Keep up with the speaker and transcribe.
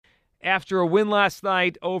after a win last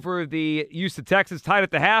night over the Houston Texans, tied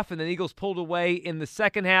at the half, and then the Eagles pulled away in the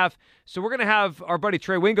second half. So we're going to have our buddy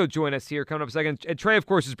Trey Wingo join us here coming up in a second. And Trey, of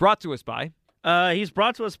course, is brought to us by? He's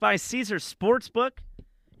brought to us by Caesars Sportsbook.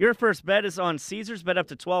 Your first bet is on Caesars. Bet up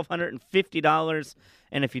to $1,250.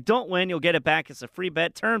 And if you don't win, you'll get it back as a free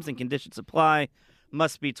bet. Terms and conditions apply.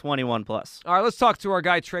 Must be 21 plus. All right, let's talk to our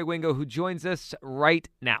guy Trey Wingo, who joins us right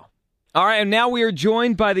now. All right, and now we are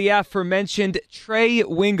joined by the aforementioned Trey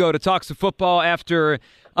Wingo to talk some football after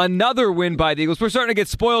another win by the Eagles. We're starting to get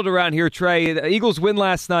spoiled around here, Trey. The Eagles win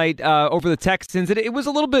last night over the Texans. It was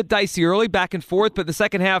a little bit dicey early, back and forth, but the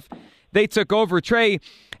second half they took over. Trey,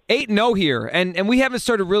 8-0 here, and we haven't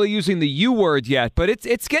started really using the U word yet, but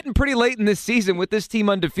it's getting pretty late in this season with this team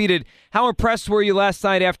undefeated. How impressed were you last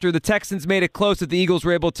night after the Texans made it close that the Eagles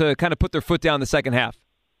were able to kind of put their foot down in the second half?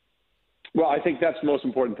 Well, I think that's the most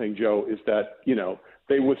important thing, Joe, is that,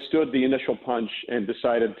 they withstood the initial punch and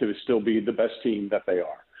decided to still be the best team that they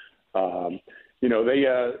are.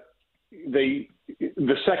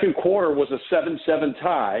 The second quarter was a 7-7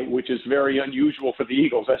 tie, which is very unusual for the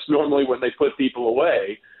Eagles. That's normally when they put people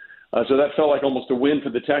away. So that felt like almost a win for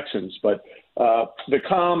the Texans. But the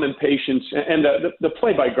calm and patience and the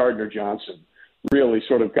play by Gardner Johnson really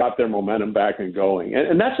sort of got their momentum back and going.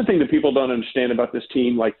 And that's the thing that people don't understand about this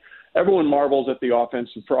team. Like, everyone marvels at the offense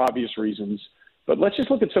for obvious reasons. But let's just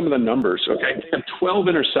look at some of the numbers, okay? They have 12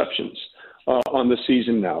 interceptions on the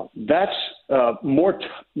season now. That's more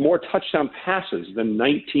touchdown passes than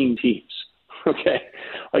 19 teams, okay?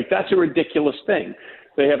 Like, that's a ridiculous thing.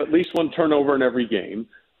 They have at least one turnover in every game.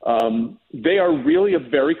 They are really a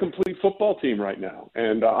very complete football team right now.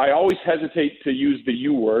 And I always hesitate to use the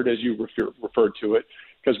U word, as you referred to it,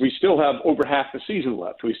 because we still have over half the season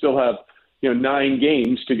left. We still have 9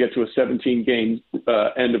 games to get to a 17-game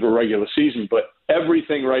end of a regular season. But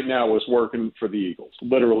everything right now is working for the Eagles,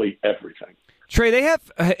 literally everything. Trey, they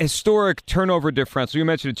have a historic turnover differential. You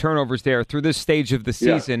mentioned turnovers there through this stage of the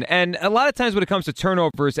season. Yeah. And a lot of times when it comes to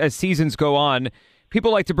turnovers, as seasons go on,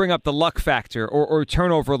 people like to bring up the luck factor or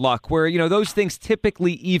turnover luck, where, those things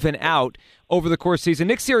typically even out over the course of the season.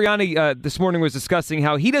 Nick Sirianni this morning was discussing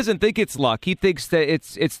how he doesn't think it's luck. He thinks that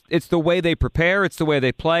it's the way they prepare, it's the way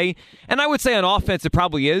they play. And I would say on offense it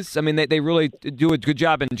probably is. I mean, they really do a good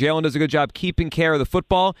job, and Jalen does a good job keeping care of the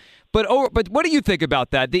football. But what do you think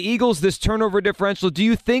about that? The Eagles, this turnover differential, do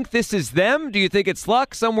you think this is them? Do you think it's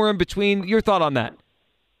luck? Somewhere in between? Your thought on that?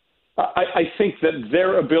 I think that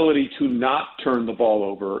their ability to not turn the ball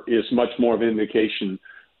over is much more of an indication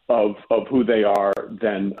of who they are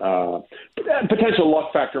than potential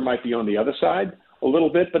luck factor might be on the other side a little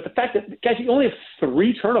bit. But the fact that, guys, you only have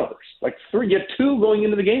 3 turnovers, you had 2 going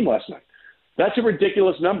into the game last night. That's a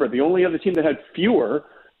ridiculous number. The only other team that had fewer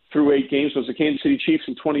through 8 games was the Kansas City Chiefs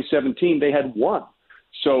in 2017. They had 1.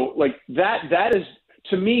 So that is,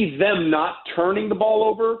 to me, them not turning the ball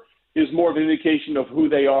over is more of an indication of who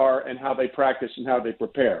they are and how they practice and how they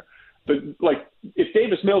prepare. But, if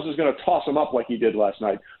Davis Mills is going to toss them up like he did last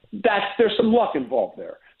night, there's some luck involved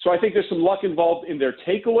there. So I think there's some luck involved in their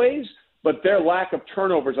takeaways, but their lack of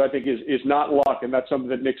turnovers, I think, is not luck, and that's something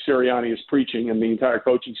that Nick Sirianni is preaching and the entire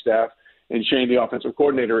coaching staff and Shane, the offensive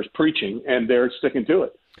coordinator, is preaching, and they're sticking to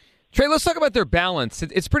it. Trey, let's talk about their balance.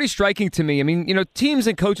 It's pretty striking to me. I mean, teams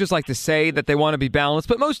and coaches like to say that they want to be balanced,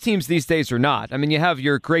 but most teams these days are not. I mean, you have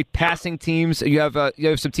your great passing teams. You have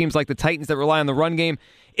some teams like the Titans that rely on the run game.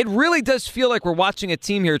 It really does feel like we're watching a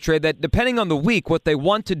team here, Trey, that depending on the week, what they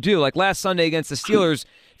want to do, like last Sunday against the Steelers,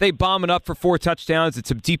 they bomb it up for 4 touchdowns and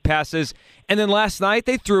some deep passes. And then last night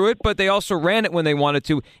they threw it, but they also ran it when they wanted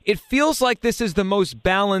to. It feels like this is the most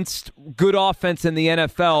balanced, good offense in the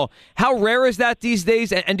NFL. How rare is that these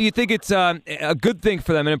days? And do you think it's a good thing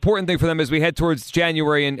for them, an important thing for them as we head towards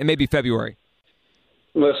January and maybe February?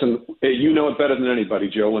 Listen, you know it better than anybody,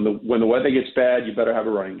 Joe. When the weather gets bad, you better have a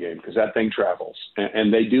running game because that thing travels,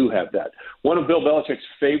 and they do have that. One of Bill Belichick's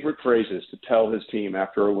favorite phrases to tell his team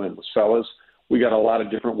after a win was, "Fellas, we got a lot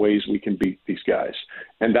of different ways we can beat these guys,"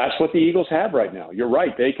 and that's what the Eagles have right now. You're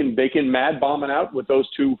right; they can mad bomb it out with those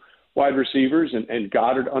 2 wide receivers and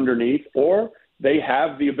Goddard underneath, or they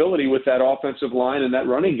have the ability with that offensive line and that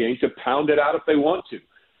running game to pound it out if they want to.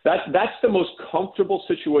 That's the most comfortable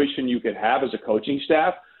situation you could have as a coaching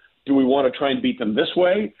staff. Do we want to try and beat them this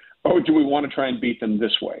way, or do we want to try and beat them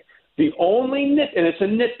this way? The only and it's a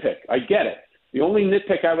nitpick, I get it. The only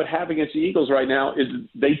nitpick I would have against the Eagles right now is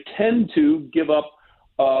they tend to give up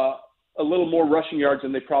a little more rushing yards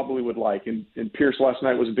than they probably would like. And Pierce last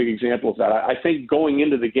night was a big example of that. I think going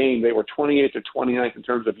into the game, they were 28th or 29th in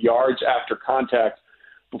terms of yards after contact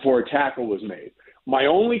before a tackle was made. My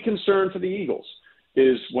only concern for the Eagles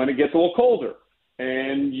is when it gets a little colder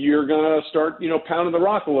and you're going to start, pounding the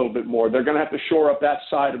rock a little bit more. They're going to have to shore up that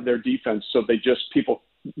side of their defense so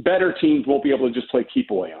better teams won't be able to just play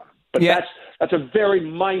keep away on them. But that's a very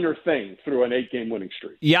minor thing through an 8-game winning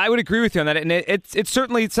streak. Yeah, I would agree with you on that, and it's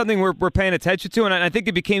certainly something we're paying attention to, and I think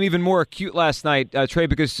it became even more acute last night, Trey,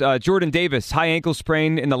 because Jordan Davis, high ankle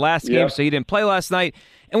sprain in the last game, so he didn't play last night.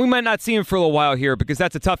 And we might not see him for a little while here because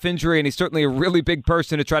that's a tough injury, and he's certainly a really big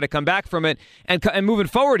person to try to come back from it. And moving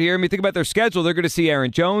forward here, I mean, think about their schedule. They're going to see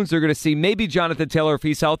Aaron Jones. They're going to see maybe Jonathan Taylor if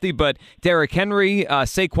he's healthy, but Derrick Henry,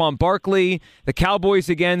 Saquon Barkley, the Cowboys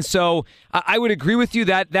again. So I would agree with you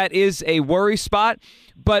that that is a worry spot.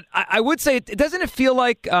 But I would say, doesn't it feel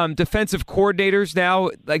like defensive coordinators now,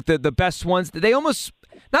 like the best ones, they almost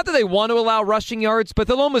 – not that they want to allow rushing yards, but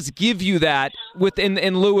they'll almost give you that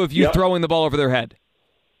in lieu of you throwing the ball over their head.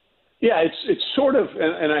 Yeah, it's sort of,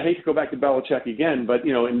 and I hate to go back to Belichick again, but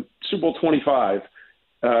in Super Bowl 25,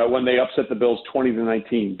 when they upset the Bills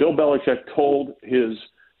 20-19, Bill Belichick told his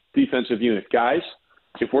defensive unit, guys,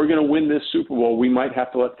 if we're going to win this Super Bowl, we might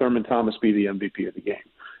have to let Thurman Thomas be the MVP of the game.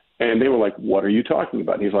 And they were like, "What are you talking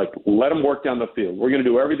about?" And he's like, "Let him work down the field. We're going to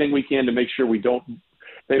do everything we can to make sure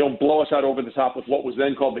they don't blow us out over the top with what was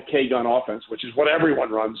then called the K-gun offense, which is what everyone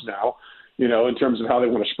runs now, in terms of how they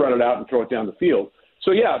want to spread it out and throw it down the field."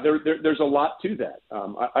 So, yeah, there's a lot to that.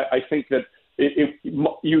 I think that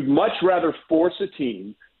you'd much rather force a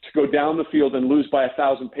team to go down the field and lose by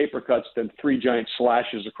 1,000 paper cuts than 3 giant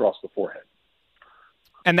slashes across the forehead.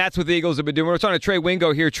 And that's what the Eagles have been doing. We're talking to Trey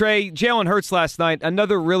Wingo here. Trey, Jalen Hurts last night,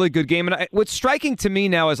 another really good game. And what's striking to me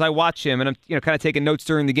now as I watch him, and I'm kind of taking notes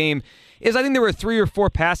during the game, is I think there were 3 or 4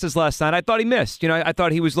 passes last night I thought he missed. I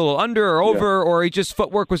thought he was a little under or over, or he just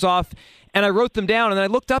footwork was off. And I wrote them down, and then I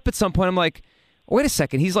looked up at some point. I'm like, wait a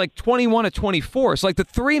second, he's like 21 of 24. So, the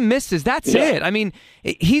 3 misses, that's it. I mean,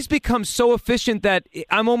 he's become so efficient that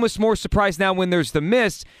I'm almost more surprised now when there's the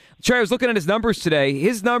miss. Trey, I was looking at his numbers today.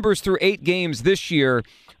 His numbers through 8 games this year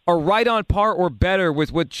are right on par or better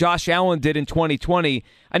with what Josh Allen did in 2020.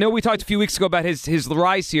 I know we talked a few weeks ago about his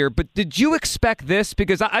rise here, but did you expect this?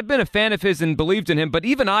 Because I've been a fan of his and believed in him, but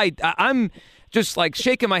even I'm just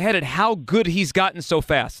shaking my head at how good he's gotten so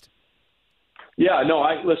fast. Yeah, no,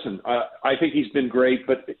 I think he's been great,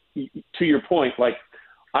 but to your point,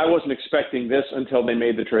 I wasn't expecting this until they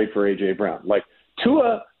made the trade for A.J. Brown.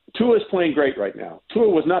 Tua's playing great right now. Tua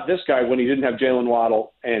was not this guy when he didn't have Jalen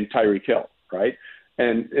Waddle and Tyreek Hill, right?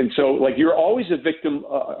 And so, you're always a victim,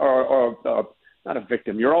 or not a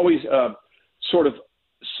victim. You're always sort of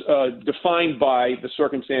defined by the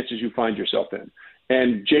circumstances you find yourself in.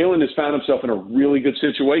 And Jalen has found himself in a really good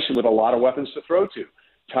situation with a lot of weapons to throw to.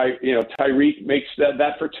 Tyreek makes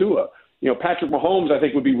that for Tua. Patrick Mahomes, I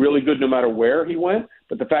think, would be really good no matter where he went.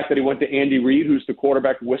 But the fact that he went to Andy Reid, who's the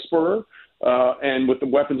quarterback whisperer, and with the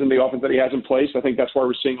weapons in the offense that he has in place, I think that's why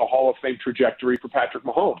we're seeing a Hall of Fame trajectory for Patrick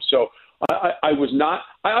Mahomes. So I was not.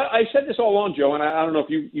 I said this all along, Joe, and I don't know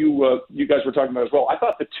if you guys were talking about it as well. I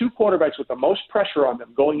thought the 2 quarterbacks with the most pressure on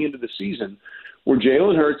them going into the season were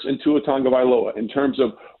Jalen Hurts and Tua Tagovailoa in terms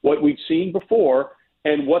of what we'd seen before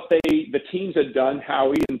and what the teams had done,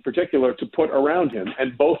 Howie in particular, to put around him.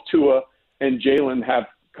 And both Tua and Jalen have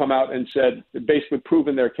come out and said, basically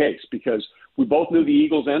proven their case, because we both knew the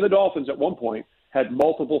Eagles and the Dolphins at one point had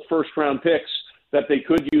multiple first-round picks that they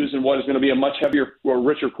could use in what is going to be a much heavier or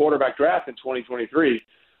richer quarterback draft in 2023.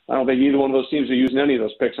 I don't think either one of those teams are using any of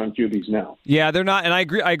those picks on QBs now. Yeah, they're not, and I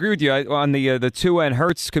agree with you on the Tua and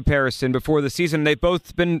Hurts comparison before the season. They've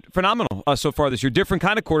both been phenomenal so far this year. Different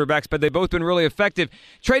kind of quarterbacks, but they've both been really effective.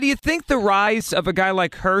 Trey, do you think the rise of a guy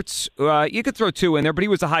like Hurts, you could throw Tua in there, but he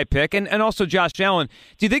was a high pick, and also Josh Allen,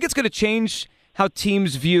 do you think it's going to change how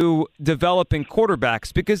teams view developing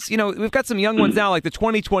quarterbacks? Because, we've got some young ones now, like the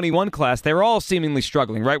 2021 class. They're all seemingly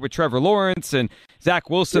struggling, right, with Trevor Lawrence and Zach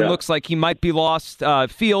Wilson. Looks like he might be lost.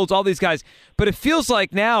 Fields, all these guys. But it feels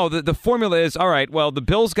like now the formula is, all right, well, the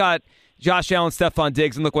Bills got Josh Allen, Stephon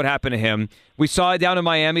Diggs, and look what happened to him. We saw it down in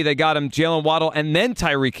Miami. They got him Jalen Waddle and then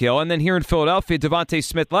Tyreek Hill. And then here in Philadelphia, Devontae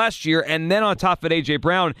Smith last year. And then on top of it, A.J.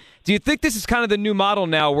 Brown. Do you think this is kind of the new model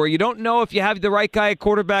now where you don't know if you have the right guy at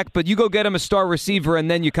quarterback, but you go get him a star receiver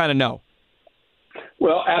and then you kind of know?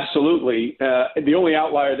 Well, absolutely. The only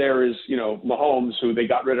outlier there is, Mahomes, who they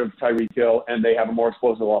got rid of Tyreek Hill, and they have a more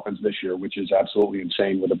explosive offense this year, which is absolutely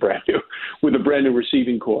insane with a brand new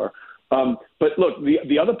receiving core. But look,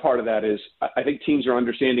 the other part of that is I think teams are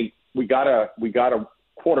understanding we got a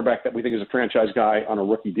quarterback that we think is a franchise guy on a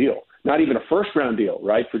rookie deal, not even a first-round deal,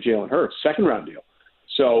 right, for Jalen Hurts, second-round deal.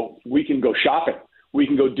 So we can go shopping. We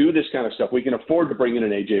can go do this kind of stuff. We can afford to bring in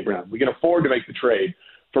an A.J. Brown. We can afford to make the trade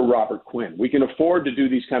for Robert Quinn. We can afford to do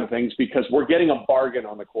these kind of things because we're getting a bargain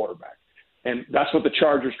on the quarterback. And that's what the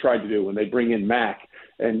Chargers tried to do when they bring in Mack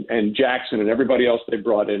and Jackson and everybody else they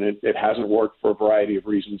brought in. It hasn't worked for a variety of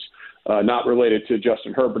reasons, not related to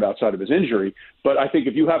Justin Herbert outside of his injury. But I think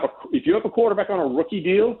if you have a quarterback on a rookie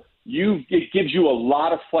deal, it gives you a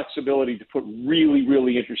lot of flexibility to put really,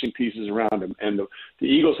 really interesting pieces around him. And the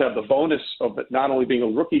Eagles have the bonus of it not only being a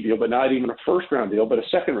rookie deal, but not even a first-round deal, but a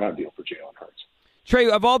second-round deal for Jalen Hurts. Trey,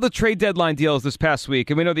 of all the trade deadline deals this past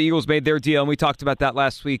week, and we know the Eagles made their deal, and we talked about that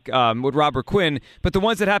last week with Robert Quinn, but the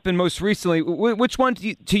ones that happened most recently, which one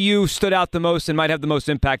to you stood out the most and might have the most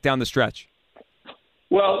impact down the stretch?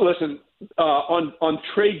 Well, listen, on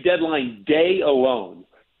trade deadline day alone,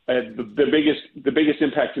 the biggest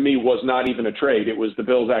impact to me was not even a trade. It was the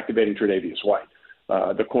Bills activating Tre'Davious White,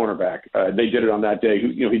 the cornerback. They did it on that day.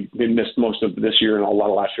 He missed most of this year and a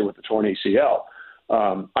lot of last year with the torn ACL.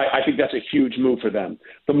 I think that's a huge move for them.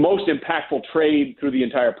 The most impactful trade through the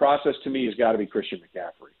entire process to me has got to be Christian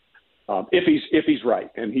McCaffrey. If he's right,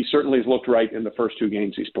 and he certainly has looked right in the first 2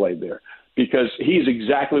 games he's played there, because he's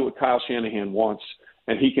exactly what Kyle Shanahan wants,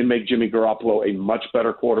 and he can make Jimmy Garoppolo a much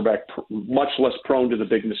better quarterback, much less prone to the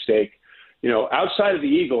big mistake. Outside of the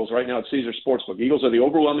Eagles right now at Caesars Sportsbook, Eagles are the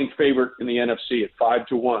overwhelming favorite in the NFC at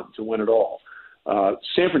 5-1 to win it all.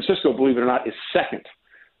 San Francisco, believe it or not, is second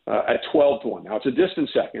at 12-1. Now, it's a distant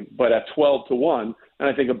second, but at 12-1, and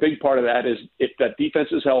I think a big part of that is if that defense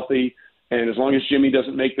is healthy, and as long as Jimmy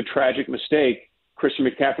doesn't make the tragic mistake, Christian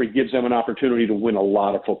McCaffrey gives them an opportunity to win a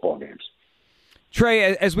lot of football games.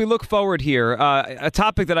 Trey, as we look forward here, a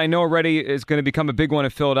topic that I know already is going to become a big one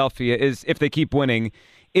in Philadelphia is if they keep winning.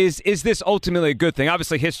 Is this ultimately a good thing?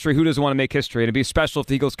 Obviously, history. Who doesn't want to make history? It'd be special if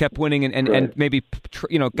the Eagles kept winning and maybe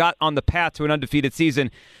got on the path to an undefeated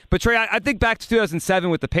season. But Trey, I think back to 2007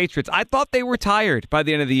 with the Patriots. I thought they were tired by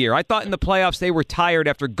the end of the year. I thought in the playoffs they were tired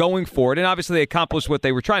after going for it, and obviously they accomplished what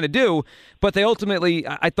they were trying to do. But they ultimately,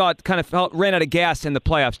 I thought, kind of ran out of gas in the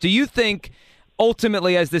playoffs. Do you think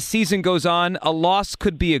ultimately, as the season goes on, a loss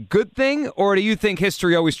could be a good thing, or do you think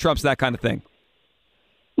history always trumps that kind of thing?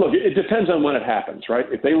 Look, it depends on when it happens, right?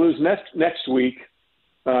 If they lose next week,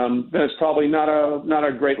 then it's probably not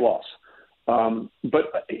a great loss.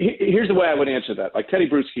 But here's the way I would answer that. Like Teddy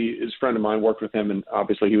Bruschi is a friend of mine, worked with him, and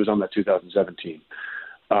obviously he was on that 2017.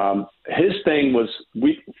 His thing was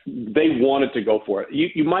they wanted to go for it.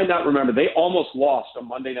 You might not remember, they almost lost a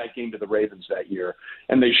Monday night game to the Ravens that year,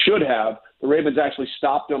 and they should have. The Ravens actually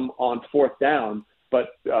stopped them on 4th down,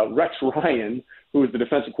 but Rex Ryan, who was the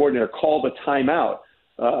defensive coordinator, called a timeout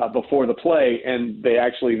before the play, and they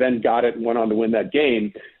actually then got it and went on to win that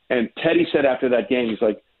game. And Teddy said after that game, he's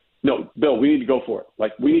like, "No, Bill, we need to go for it.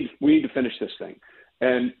 Like we need to finish this thing."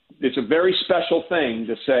 And it's a very special thing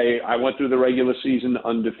to say, I went through the regular season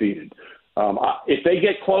undefeated. If they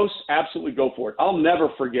get close, absolutely go for it. I'll never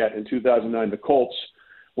forget in 2009, the Colts,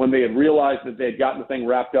 when they had realized that they had gotten the thing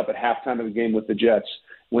wrapped up at halftime of the game with the Jets,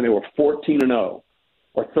 when they were 14-0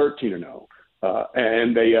 or 13-0.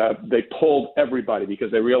 And they pulled everybody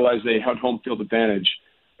because they realized they had home field advantage.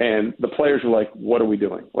 And the players were like, what are we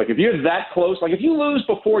doing? Like, if you're that close, like if you lose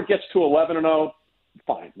before it gets to 11-0,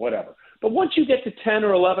 fine, whatever. But once you get to 10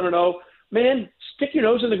 or 11-0, man, stick your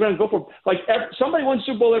nose in the ground and go for it. Like, somebody wins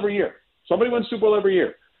Super Bowl every year.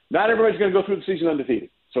 Not everybody's going to go through the season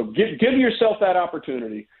undefeated. So give yourself that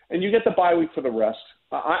opportunity, and you get the bye week for the rest.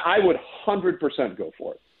 I would 100% go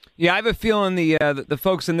for it. Yeah, I have a feeling the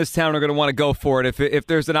folks in this town are going to want to go for it if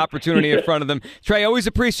there's an opportunity in front of them. Trey, always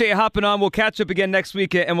appreciate you hopping on. We'll catch up again next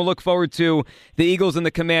week, and we'll look forward to the Eagles and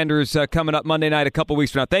the Commanders coming up Monday night a couple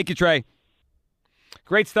weeks from now. Thank you, Trey.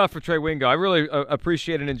 Great stuff for Trey Wingo. I really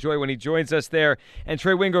appreciate and enjoy when he joins us there. And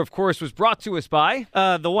Trey Wingo, of course, was brought to us by...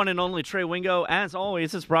 the one and only Trey Wingo, as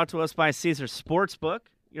always, is brought to us by Caesars Sportsbook.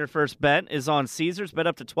 Your first bet is on Caesars. Bet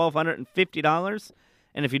up to $1,250.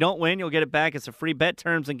 And if you don't win, you'll get it back. It's a free bet.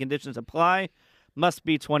 Terms and conditions apply. Must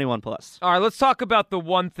be 21 plus. All right, let's talk about the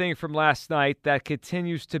one thing from last night that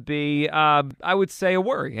continues to be, I would say, a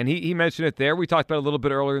worry. And he mentioned it there. We talked about it a little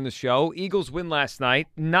bit earlier in the show. Eagles win last night.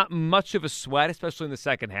 Not much of a sweat, especially in the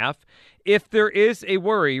second half. If there is a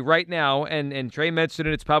worry right now, and Trey mentioned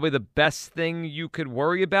it, it's probably the best thing you could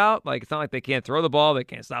worry about. Like, it's not like they can't throw the ball. They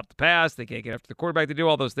can't stop the pass. They can't get after the quarterback to do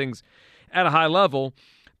all those things at a high level.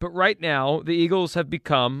 But right now, the Eagles have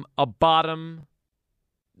become a bottom,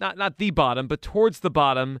 not the bottom, but towards the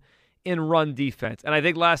bottom in run defense. And I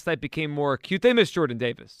think last night became more acute. They missed Jordan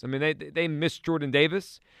Davis. I mean, they missed Jordan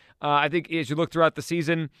Davis. I think as you look throughout the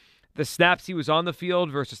season, the snaps he was on the field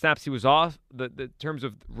versus snaps he was off, the terms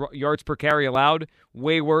of yards per carry allowed,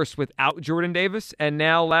 way worse without Jordan Davis. And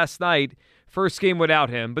now last night, first game without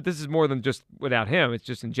him, but this is more than just without him. It's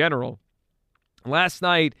just in general. Last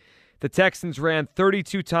night, the Texans ran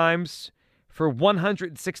 32 times for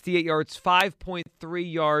 168 yards,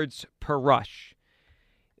 5.3 yards per rush.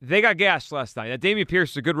 They got gashed last night. Now, Dameon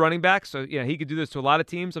Pierce is a good running back, so he could do this to a lot of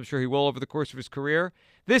teams. I'm sure he will over the course of his career.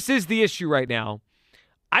 This is the issue right now.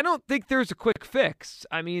 I don't think there's a quick fix.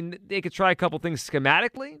 I mean, they could try a couple things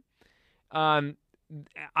schematically.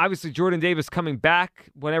 Obviously, Jordan Davis coming back,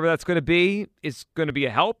 whenever that's going to be, is going to be a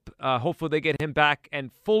help. Hopefully, they get him back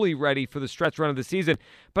and fully ready for the stretch run of the season.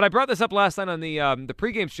 But I brought this up last night on the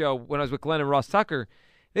pregame show when I was with Glenn and Ross Tucker.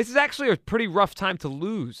 This is actually a pretty rough time to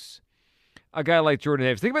lose a guy like Jordan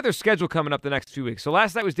Davis. Think about their schedule coming up the next few weeks. So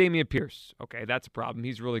last night was Dameon Pierce. Okay, that's a problem.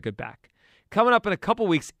 He's really good back. Coming up in a couple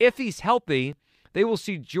weeks, if he's healthy, they will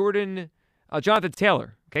see Jonathan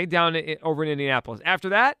Taylor, okay, down over in Indianapolis. After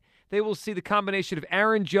that, they will see the combination of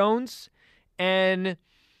Aaron Jones and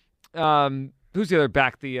who's the other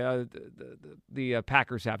back the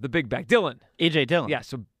Packers have? The big back, Dillon. A.J. Dillon. Yeah,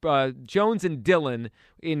 so Jones and Dillon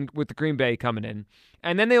with the Green Bay coming in.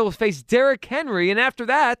 And then they will face Derrick Henry, and after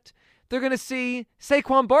that, they're going to see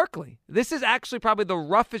Saquon Barkley. This is actually probably the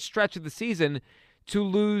roughest stretch of the season to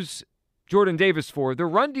lose Jordan Davis for. The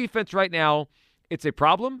run defense right now, it's a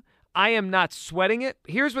problem. I am not sweating it.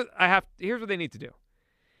 Here's what they need to do.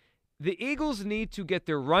 The Eagles need to get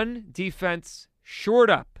their run defense shored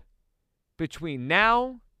up between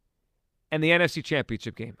now and the NFC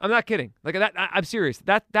Championship game. I'm not kidding. Like that, I'm serious.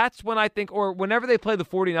 That's when I think, or whenever they play the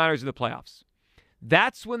 49ers in the playoffs,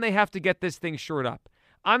 that's when they have to get this thing shored up.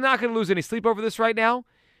 I'm not going to lose any sleep over this right now,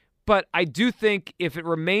 but I do think if it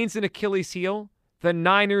remains an Achilles heel, the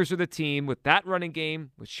Niners are the team with that running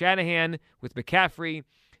game, with Shanahan, with McCaffrey,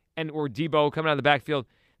 or Debo coming out of the backfield.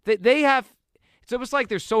 They have, it's almost like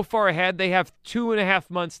they're so far ahead, they have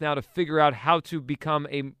 2.5 months now to figure out how to become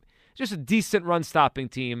just a decent run-stopping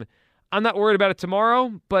team. I'm not worried about it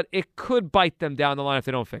tomorrow, but it could bite them down the line if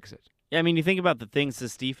they don't fix it. Yeah, I mean, you think about the things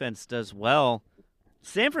this defense does well.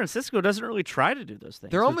 San Francisco doesn't really try to do those things.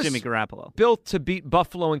 They're almost Jimmy Garoppolo built to beat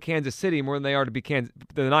Buffalo and Kansas City more than they are to beat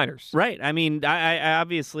the Niners. Right. I mean, I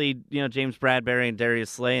obviously, James Bradbury and Darius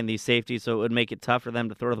Slay and these safeties, so it would make it tough for them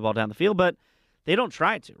to throw the ball down the field, but they don't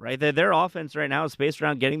try to, right? Their offense right now is based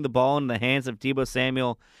around getting the ball in the hands of Debo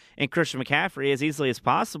Samuel and Christian McCaffrey as easily as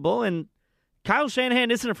possible, and Kyle Shanahan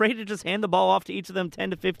isn't afraid to just hand the ball off to each of them 10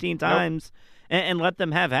 to 15 times and let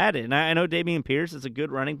them have at it. And I know Dameon Pierce is a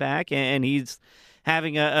good running back, and he's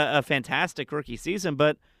having a fantastic rookie season,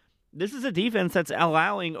 but this is a defense that's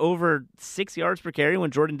allowing over 6 yards per carry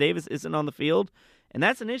when Jordan Davis isn't on the field, and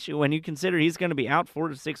that's an issue when you consider he's going to be out 4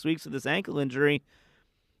 to 6 weeks with this ankle injury.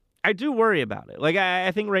 I do worry about it. Like,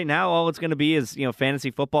 I think right now all it's going to be is,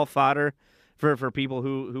 fantasy football fodder for people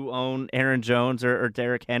who own Aaron Jones or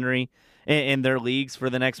Derrick Henry in their leagues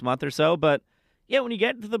for the next month or so, but yeah, when you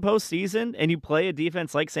get to the postseason and you play a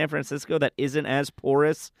defense like San Francisco that isn't as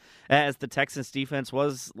porous as the Texans defense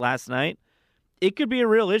was last night, it could be a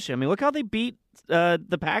real issue. I mean, look how they beat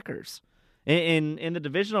the Packers in the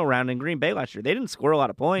divisional round in Green Bay last year. They didn't score a lot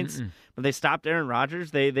of points, but they stopped Aaron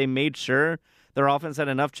Rodgers. They made sure their offense had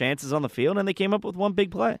enough chances on the field, and they came up with one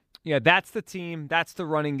big play. Yeah, that's the team. That's the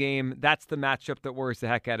running game. That's the matchup that worries the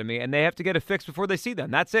heck out of me. And they have to get it fixed before they see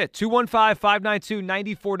them. That's it.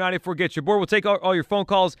 215-592-9494. Get your board. We'll take all your phone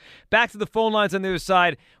calls. Back to the phone lines on the other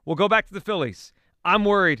side. We'll go back to the Phillies. I'm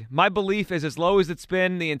worried. My belief is as low as it's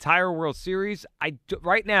been the entire World Series.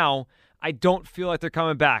 Right now, I don't feel like they're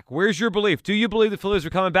coming back. Where's your belief? Do you believe the Phillies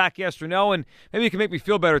are coming back, yes or no? And maybe you can make me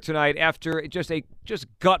feel better tonight after just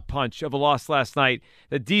gut punch of a loss last night.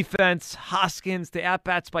 The defense, Hoskins, the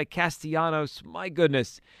at-bats by Castellanos, my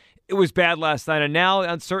goodness, it was bad last night. And now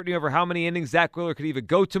uncertainty over how many innings Zach Wheeler could even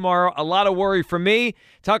go tomorrow. A lot of worry for me.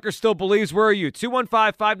 Tucker still believes. Where are you?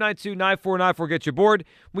 215-592-9494. Get your board.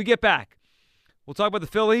 When we get back, we'll talk about the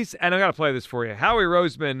Phillies, and I got to play this for you. Howie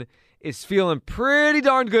Roseman is feeling pretty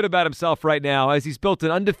darn good about himself right now as he's built an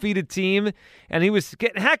undefeated team, and he was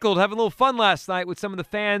getting heckled, having a little fun last night with some of the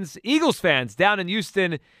fans, Eagles fans, down in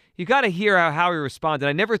Houston. You got to hear how Howie responded.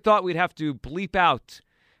 I never thought we'd have to bleep out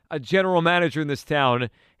a general manager in this town.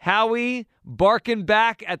 Howie barking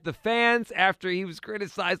back at the fans after he was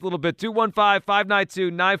criticized a little bit.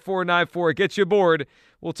 215-592-9494. Get you aboard.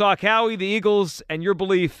 We'll talk Howie, the Eagles, and your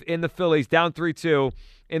belief in the Phillies down 3-2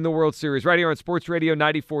 in the World Series right here on Sports Radio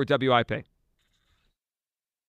 94 WIP.